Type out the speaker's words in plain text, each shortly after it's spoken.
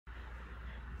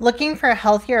Looking for a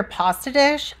healthier pasta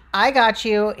dish? I got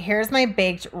you. Here's my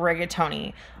baked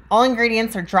rigatoni. All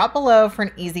ingredients are dropped below for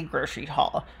an easy grocery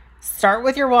haul. Start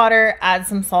with your water, add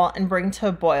some salt, and bring to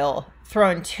a boil. Throw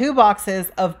in 2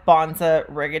 boxes of Bonza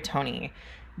rigatoni.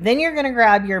 Then you're going to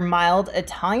grab your mild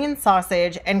Italian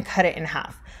sausage and cut it in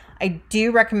half. I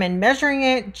do recommend measuring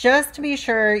it just to be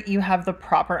sure you have the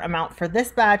proper amount for this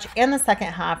batch and the second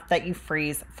half that you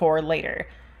freeze for later.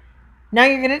 Now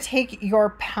you're going to take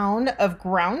your pound of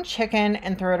ground chicken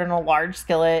and throw it in a large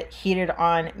skillet heated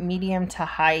on medium to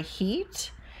high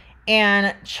heat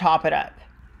and chop it up.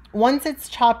 Once it's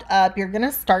chopped up, you're going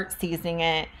to start seasoning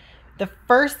it. The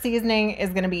first seasoning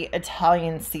is going to be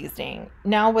Italian seasoning.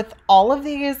 Now with all of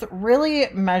these, really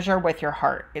measure with your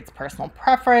heart. It's personal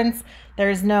preference.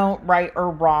 There's no right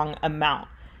or wrong amount.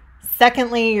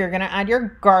 Secondly, you're going to add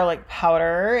your garlic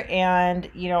powder, and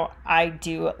I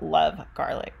do love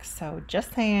garlic, so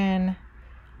just saying.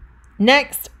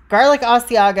 Next, garlic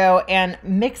Asiago, and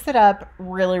mix it up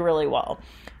really, really well.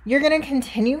 You're going to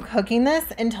continue cooking this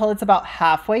until it's about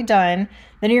halfway done.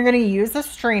 Then you're going to use a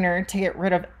strainer to get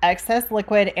rid of excess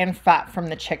liquid and fat from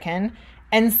the chicken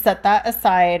and set that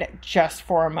aside just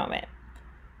for a moment.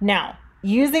 Now,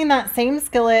 using that same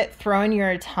skillet, throw in your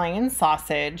Italian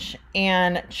sausage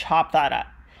and chop that up.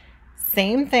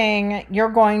 Same thing, you're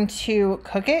going to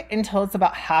cook it until it's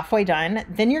about halfway done.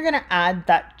 Then you're going to add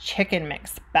that chicken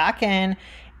mix back in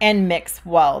and mix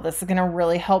well. This is going to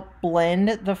really help blend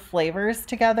the flavors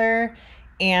together,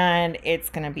 and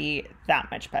it's going to be that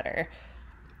much better.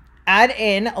 Add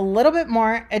in a little bit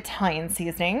more Italian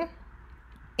seasoning,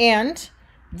 and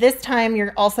this time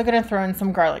you're also going to throw in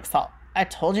some garlic salt. I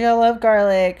told you I love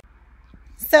garlic.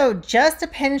 So just a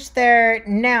pinch there.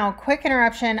 Now, quick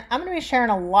interruption. I'm going to be sharing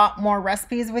a lot more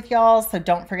recipes with y'all, so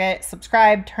don't forget,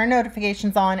 subscribe, turn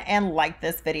notifications on, and like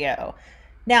this video.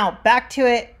 Now, back to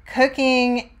it.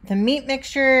 Cooking the meat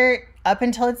mixture up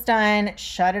until it's done,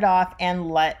 shut it off, and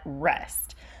let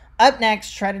rest. Up next,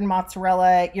 shredded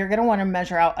mozzarella. You're going to want to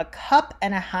measure out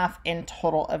 1.5 cups in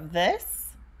total of this.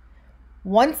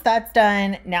 Once that's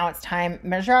done, now it's time,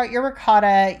 measure out your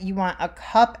ricotta. You want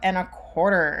 1.25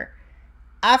 cups.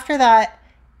 After that,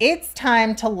 it's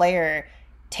time to layer.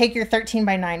 Take your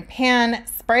 13x9 pan,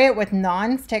 spray it with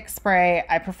non-stick spray.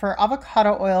 I prefer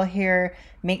avocado oil here.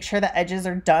 Make sure the edges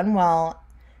are done well.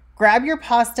 Grab your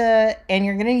pasta, and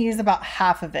you're going to use about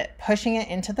half of it, pushing it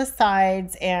into the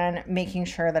sides and making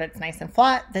sure that it's nice and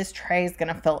flat. This tray is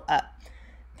going to fill up.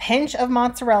 Pinch of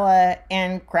mozzarella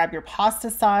and grab your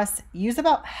pasta sauce. Use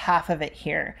about half of it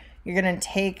here. You're going to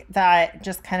take that,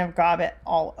 just kind of gob it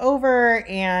all over,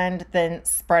 and then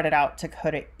spread it out to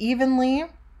coat it evenly.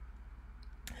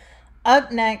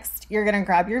 Up next, you're going to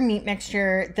grab your meat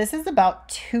mixture. This is about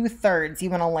 2/3 you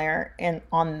want to layer in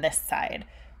on this side.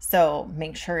 So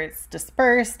make sure it's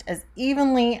dispersed as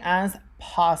evenly as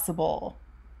possible.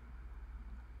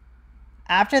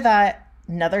 After that,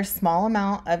 another small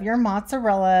amount of your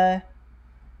mozzarella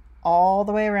all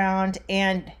the way around,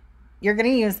 and you're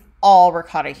going to use all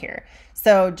ricotta here.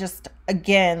 So just,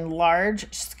 again,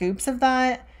 large scoops of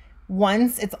that.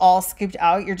 Once it's all scooped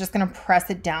out, you're just going to press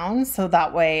it down so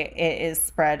that way it is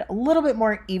spread a little bit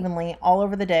more evenly all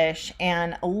over the dish,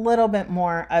 and a little bit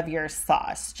more of your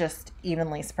sauce just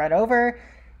evenly spread over.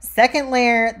 Second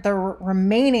layer, the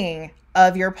remaining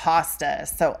of your pasta.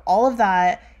 So all of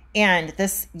that, and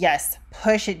this, yes,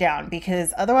 push it down,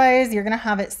 because otherwise you're going to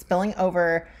have it spilling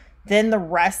over. Then the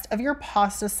rest of your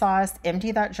pasta sauce,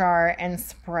 empty that jar and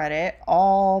spread it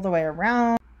all the way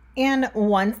around. And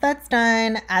once that's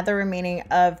done, add the remaining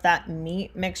of that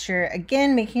meat mixture,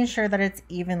 again, making sure that it's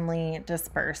evenly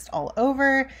dispersed all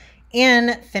over,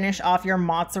 and finish off your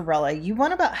mozzarella. You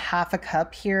want about 1/2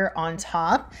 cup here on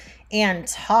top, and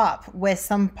top with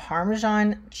some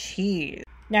Parmesan cheese.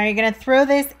 Now you're going to throw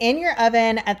this in your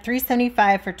oven at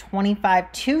 375 for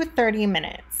 25 to 30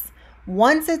 minutes.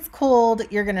 Once it's cooled,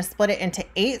 you're going to split it into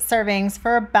 8 servings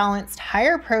for a balanced,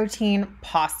 higher protein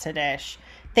pasta dish.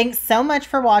 Thanks so much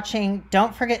for watching.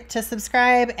 Don't forget to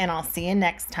subscribe, and I'll see you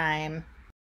next time.